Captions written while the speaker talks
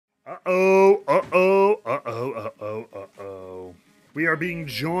Uh-oh, uh-oh, uh-oh, uh-oh, uh-oh. We are being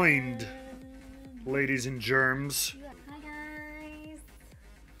joined, ladies and germs. Hi guys.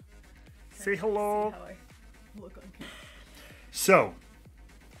 Say hello. See how I look on camera. So,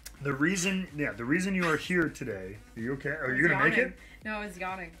 the reason you are here today, are you okay? Are you gonna make it? No, I was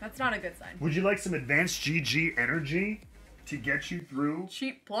yawning. That's not a good sign. Would you like some advanced GG energy to get you through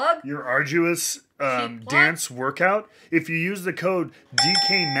Cheap plug? your arduous dance workout? If you use the code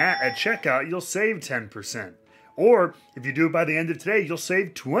DKMAT at checkout, you'll save 10%. Or if you do it by the end of today, you'll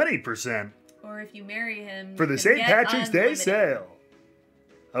save 20%. Or if you marry him For the you St. can get Patrick's Day unlimited. sale.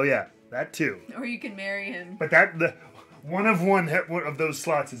 Oh yeah, that too. Or you can marry him. But one of those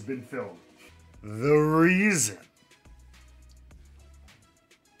slots has been filled. The reason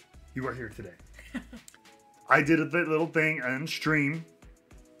you are here today. I did a little thing on stream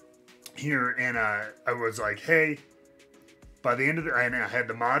here, and I was like, hey, by the end of and I had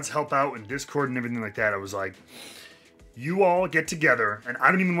the mods help out in Discord and everything like that. I was like, you all get together, and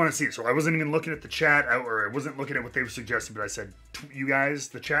I don't even want to see it, so I wasn't even looking at the chat, or I wasn't looking at what they were suggesting, but I said, you guys,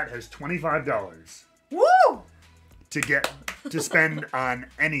 the chat has $25. Woo! To spend on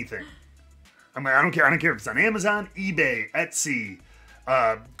anything. I'm like, I don't care if it's on Amazon, eBay, Etsy,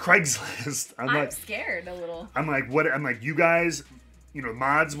 Craigslist. I'm scared a little. I'm like, what? I'm like, you guys,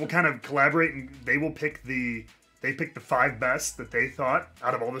 mods will kind of collaborate, and they will pick the 5 best that they thought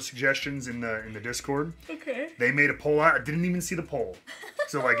out of all the suggestions in the Discord. Okay. They made a poll out. I didn't even see the poll.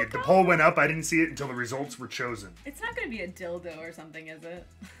 So the poll went up. I didn't see it until the results were chosen. It's not going to be a dildo or something, is it?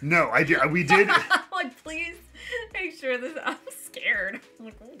 No, I did. We did. Like, please make sure this. I'm scared. I'm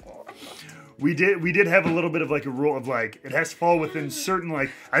like, oh god. We did have a little bit of like a rule of like it has to fall within certain like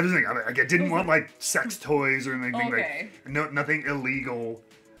I didn't want like sex toys or anything nothing illegal.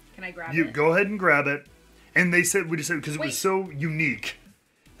 Can I grab You it? go ahead and grab it. And we just said because it was so unique.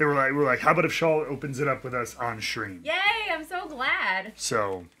 We're like, how about if Shaul opens it up with us on stream? Yay! I'm so glad.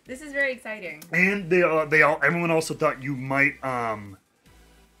 So This is very exciting. and everyone also thought you might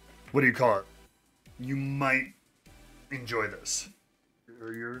what do you call it? You might enjoy this.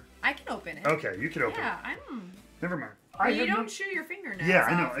 I can open it. Okay, you can open it. Yeah, I'm. Never mind. Well, you don't chew your fingernails. Yeah,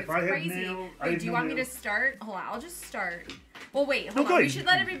 I know. off. If It's I had crazy. nail, I Wait, had do you no want me to nails. start? Hold on, I'll just start. Well, wait, hold go on. We ahead. should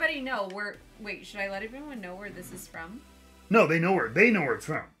let everybody know where. Wait, should I let everyone know where this is from? No, they know where it's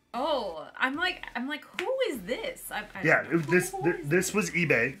from. Oh, I'm like, who is this? I Yeah, don't know. this was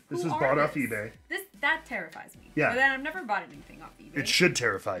eBay. This Who was are bought off this? eBay. That terrifies me. Yeah. But then I've never bought anything off eBay. It should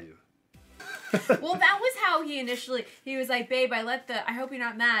terrify you. Well, that was how he was like, babe, I hope you're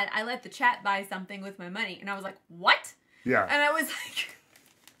not mad. I let the chat buy something with my money. And I was like, what? Yeah. And I was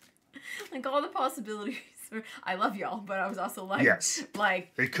like all the possibilities. I love y'all, but I was also like, Yes.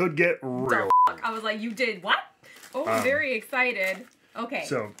 like It could get real. I was like, you did what? Oh, I'm very excited. Okay.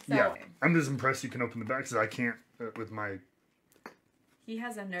 So yeah, I'm just impressed you can open the back because I can't with my. He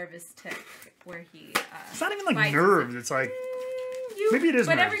has a nervous tick where he. It's not even like bites nerves. his- It's like. You, Maybe it is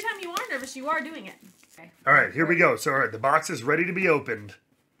But nerves. every time you are nervous, you are doing it. Okay. All right, here we go. So all right, the box is ready to be opened.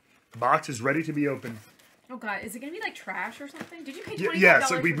 The box is ready to be opened. Oh god, is it gonna be like trash or something? Did you pay $25 Yeah.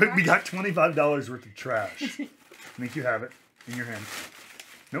 So we for trash? got $25 worth of trash. I think you have it in your hand.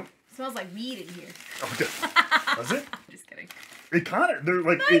 Nope. It smells like weed in here. Oh, does it? Just kidding. It kind of. They're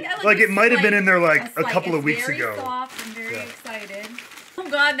like Like it might have been in there like a slight. couple of It's weeks very ago. Soft and very Yeah. excited. Oh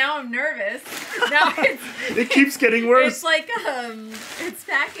god, now I'm nervous. Now It keeps getting worse. It's like it's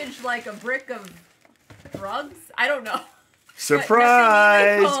packaged like a brick of drugs. I don't know.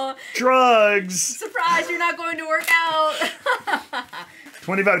 Surprise! But Drugs! surprise, you're not going to work out.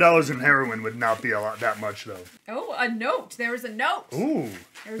 $25 in heroin would not be that much though. Oh, a note. There was a note. Ooh.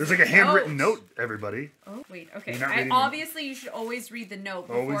 There's There's like a handwritten note, everybody. Oh, wait. Okay. You're not reading them. Obviously, you should always read the note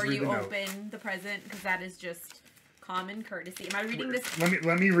Always before read you the note. open the present, because that is just common courtesy. Am I reading this?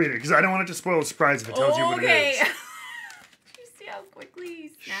 Let me read it because I don't want it to spoil the surprise if it tells you what it is. Did you see how quickly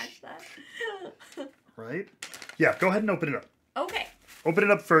he snatched that? Right? Yeah, go ahead and open it up. Okay. Open it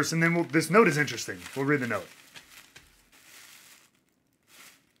up first, and then this note is interesting. We'll read the note.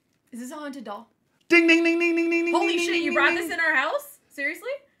 Is this a haunted doll? Ding, ding, ding, ding, ding, ding, ding. Holy ding, shit, ding, you ding, brought ding. this in our house? Seriously?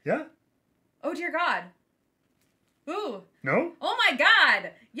 Yeah? Oh, dear God. Ooh. No? Oh, my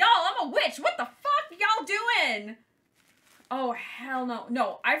God. Y'all, I'm a witch. What the fuck y'all doing? Oh, hell no.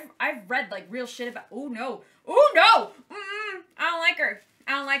 No, I've read, like, real shit about... Oh, no. Oh, no. Mm-mm. I don't like her.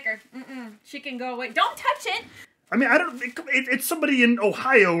 I don't like her. Mm-mm. She can go away. Don't touch it. I mean, it's somebody in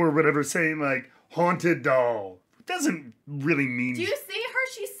Ohio or whatever saying, like, haunted doll. It doesn't really mean... Do you see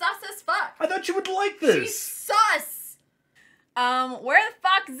her? She's sus as fuck. I thought you would like She's this. sus. Where the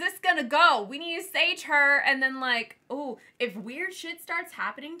fuck is this gonna go? We need to sage her, and then like, oh, if weird shit starts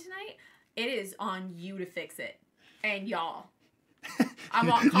happening tonight, it is on you to fix it. And y'all, I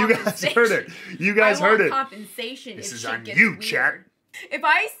want compensation. You guys heard it. You guys heard it. Compensation. This if is shit on gets you, weird. chat. If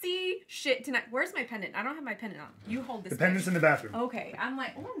I see shit tonight, where's my pendant? I don't have my pendant on. You hold this. The pendant's in the bathroom. Okay, I'm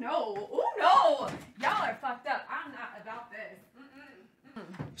like, oh no, y'all are fucked up. I'm not about this.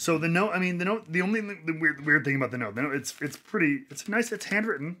 So the note, I mean, the note, the only the weird thing about the note, it's pretty, it's nice, it's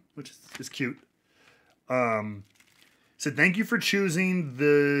handwritten, which is cute. Said, thank you for choosing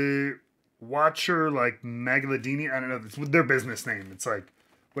the Watcher, like, Magladini, I don't know, it's their business name. It's like,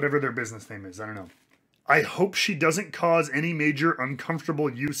 whatever their business name is, I don't know. I hope she doesn't cause any major uncomfortable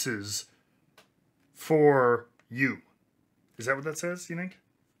uses for you. Is that what that says, you think?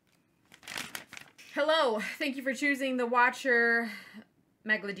 Hello, thank you for choosing the Watcher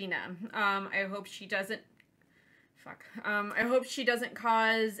Magladina. I hope she doesn't... Fuck. I hope she doesn't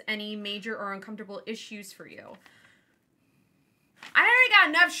cause any major or uncomfortable issues for you. I already got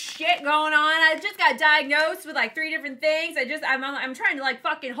enough shit going on. I just got diagnosed with like 3 different things. I'm trying to like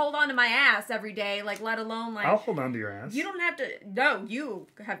fucking hold on to my ass every day, like let alone like... I'll hold on to your ass. You don't have to... No, you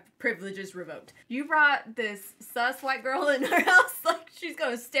have privileges revoked. You brought this sus white girl in our house. Like she's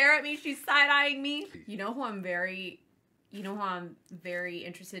gonna stare at me. She's side-eyeing me. You know who I'm very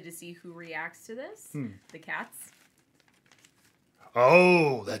interested to see who reacts to this? The cats.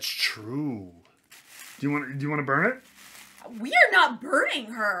 Oh, that's true. Do you want to burn it? We are not burning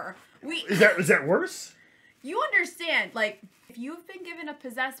her. Is that worse? You understand, like, if you've been given a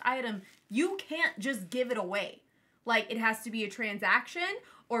possessed item, you can't just give it away. Like, it has to be a transaction,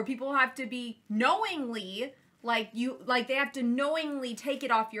 or people have to be knowingly, they have to knowingly take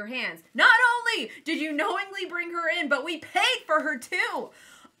it off your hands. Not only did you knowingly bring her in, but we paid for her too.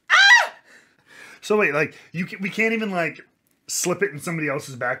 Ah! So wait, like, we can't even, like, slip it in somebody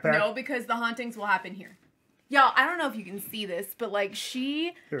else's backpack? No, because the hauntings will happen here. Y'all, I don't know if you can see this, but like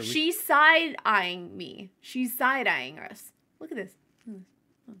she's side-eyeing me. She's side-eyeing us. Look at this.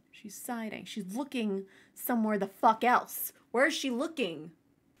 She's side-eyeing. She's looking somewhere the fuck else. Where is she looking?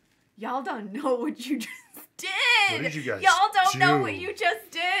 Y'all don't know what you just did. What did you guys Y'all don't know what you just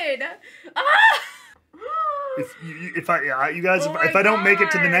did. Ah! If I don't make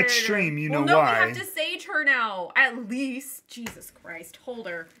it to the next stream, you know why. We have to sage her now. At least. Jesus Christ. Hold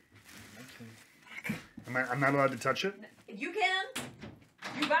her. I'm not allowed to touch it? You can.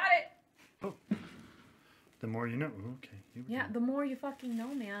 You got it. Oh. The more you know. Okay. Yeah, the more you fucking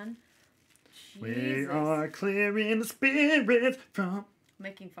know, man. Jesus. We are clearing the spirits from...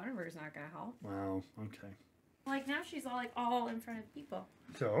 Making fun of her is not gonna help. Wow. Okay. Like, now she's all in front of people.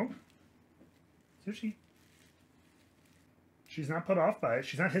 So she's not put off by it.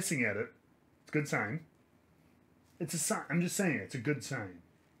 She's not hissing at it. It's a good sign. It's a sign. I'm just saying, it's a good sign.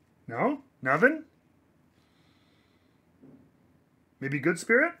 No? Nothing? Maybe good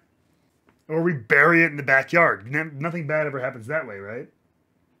spirit? Or we bury it in the backyard. Nothing bad ever happens that way, right?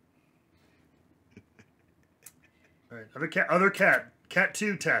 All right, other cat. Cat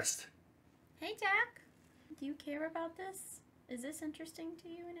 2 test. Hey, Jack. Do you care about this? Is this interesting to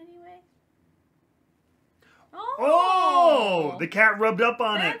you in any way? Oh! The cat rubbed up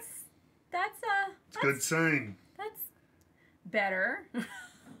on it. That's a good sign. That's better.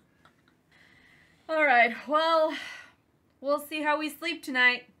 All right, well... We'll see how we sleep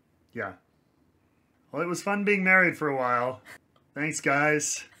tonight. Yeah. Well, it was fun being married for a while. Thanks,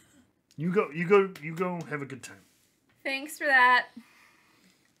 guys. You go have a good time. Thanks for that.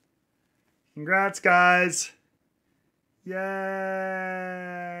 Congrats, guys. Yay.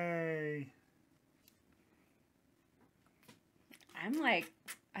 I'm like,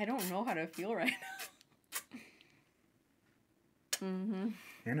 I don't know how to feel right now.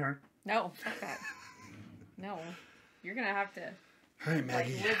 And her. No, fuck that. No. You're gonna have to live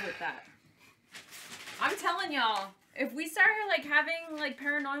with that. I'm telling y'all, if we start like having like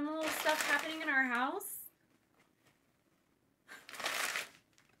paranormal stuff happening in our house,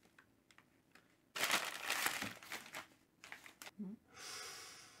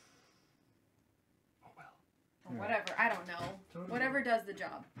 or whatever, I don't know. Totally. Whatever does the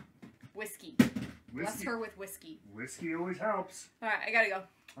job. Whiskey. Bless her with whiskey. Whiskey always helps. Alright, I gotta go.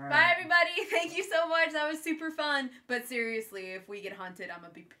 All right. Bye, everybody. Thank you so much. That was super fun. But seriously, if we get hunted, I'm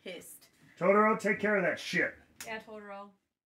gonna be pissed. Totoro, take care of that shit. Yeah, Totoro.